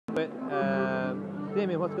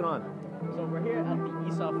Damien, what's going on? So we're here at the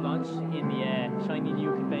ESOP launch in the shiny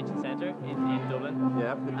new convention centre in Dublin.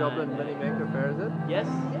 Yeah, the Dublin Mini Maker Faire, is it? Yes.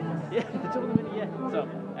 Yeah, the Dublin Mini, yeah. So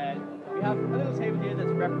we have a little table here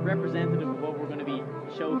that's representative of what we're going to be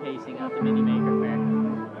showcasing at the Mini Maker Faire,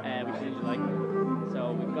 which is like.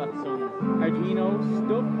 So we've got some Arduino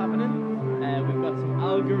stuff happening. We've got some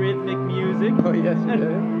algorithmic music. Oh yes, we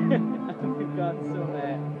do. And we've got some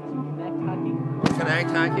connect hacking. Connect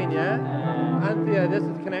hacking, yeah. Anthea, this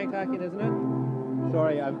is connect hacking, isn't it?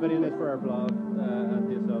 Sorry, I'm putting this for our blog,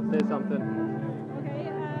 Anthea, so say something. Okay,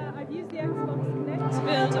 I've used the Xbox Connect to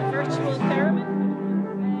build a virtual theremin.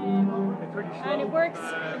 And it works,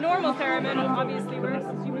 normal theremin obviously works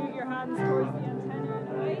as you move your hands towards the antenna and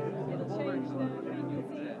away. It'll change the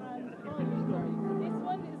frequency and this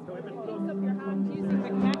one is it picks up your hand using the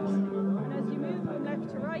Connect, and as you move from left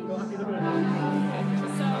to right, so here's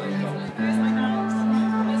my hand,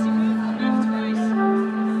 as you move from left to right,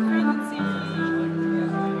 frequency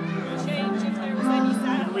will change if there was any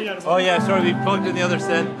sound. Oh yeah, sorry, we plugged in the other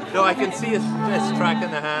end. No, I can see it's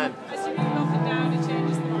tracking the hand. As you move up and down, it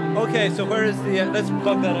changes the volume. Okay, so where is the, let's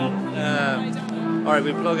plug that in. Alright,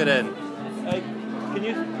 we plug it in. Can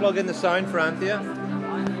you plug in the sound for Anthea?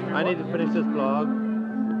 I need to finish this blog.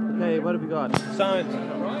 Okay, what have we got? Sound.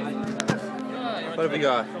 What have we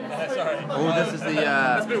got? Sorry. Oh, this is the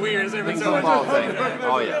That's a bit weird, isn't it? big football thing.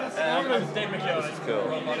 Oh yeah. I'm David McKeown. This is cool.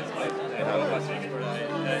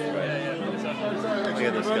 Look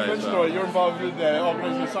at this guy as well. You're involved in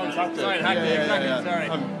organising science hacking. Sorry, exactly. Sorry.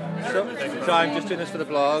 So I'm just doing this for the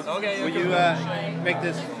blog. Okay. Will you make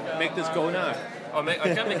this go now? Oh, I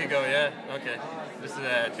can make it go, yeah. Okay. This is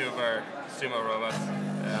two of our Sumo robots.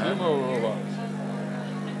 Sumo robots.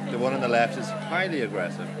 The one on the left is highly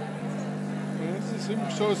aggressive.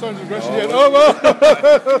 So it sounds aggressive yet. Oh, well!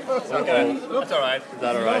 Okay. That's alright. Is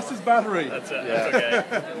that alright? Lost his battery. That's it. Yeah. That's okay.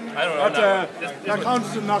 I don't know. That counts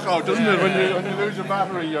as a knockout, doesn't it? When you lose your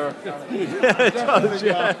battery, you're... It does,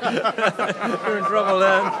 yeah. You're in trouble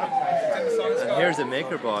then. And here's a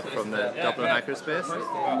Makerbot from the Dublin Hackerspace.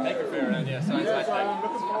 Maker Faire, yeah. Science hacking. I'm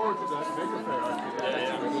looking forward to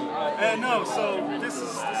that. No, so this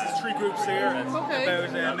is 3 groups here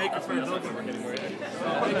about Maker Faire Dublin.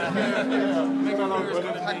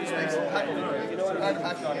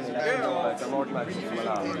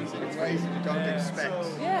 Things in ways that you don't expect, or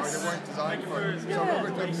they weren't designed for. So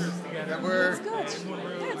rubber ducks that were.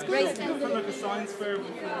 That's great. We've done like a science fair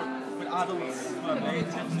before with adults,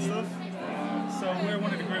 mates and stuff. So we're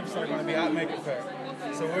one of the groups that are going to be at Maker Faire.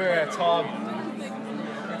 So we're at TOG.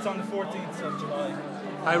 It's on the 14th of July.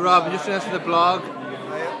 Hi Rob, I'm just doing this for the blog.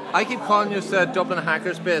 I keep calling you Dublin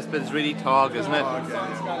Hackerspace, but it's really TOG, isn't it?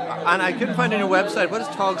 And I couldn't find it on your website. What does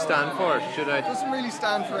TOG stand for? Should I? It doesn't really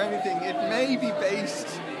stand for anything. It may be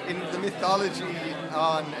based in the mythology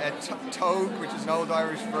on togue, which is an old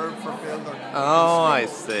Irish verb for build or Oh, I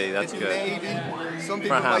see. That's good. Maybe. Some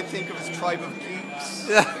people might think of as tribe of geeks.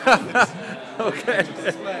 Okay.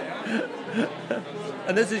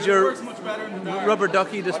 And this is your rubber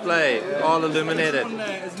ducky display, all illuminated.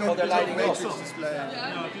 They're lighting up. Display.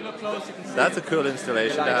 If you look close, you can see That's a cool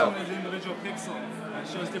installation to have. an individual pixel. It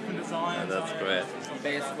shows different designs. That's great.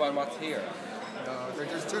 Based on what's here. No, they're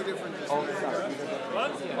just 2 different displays.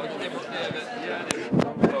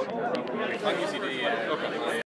 I'm using the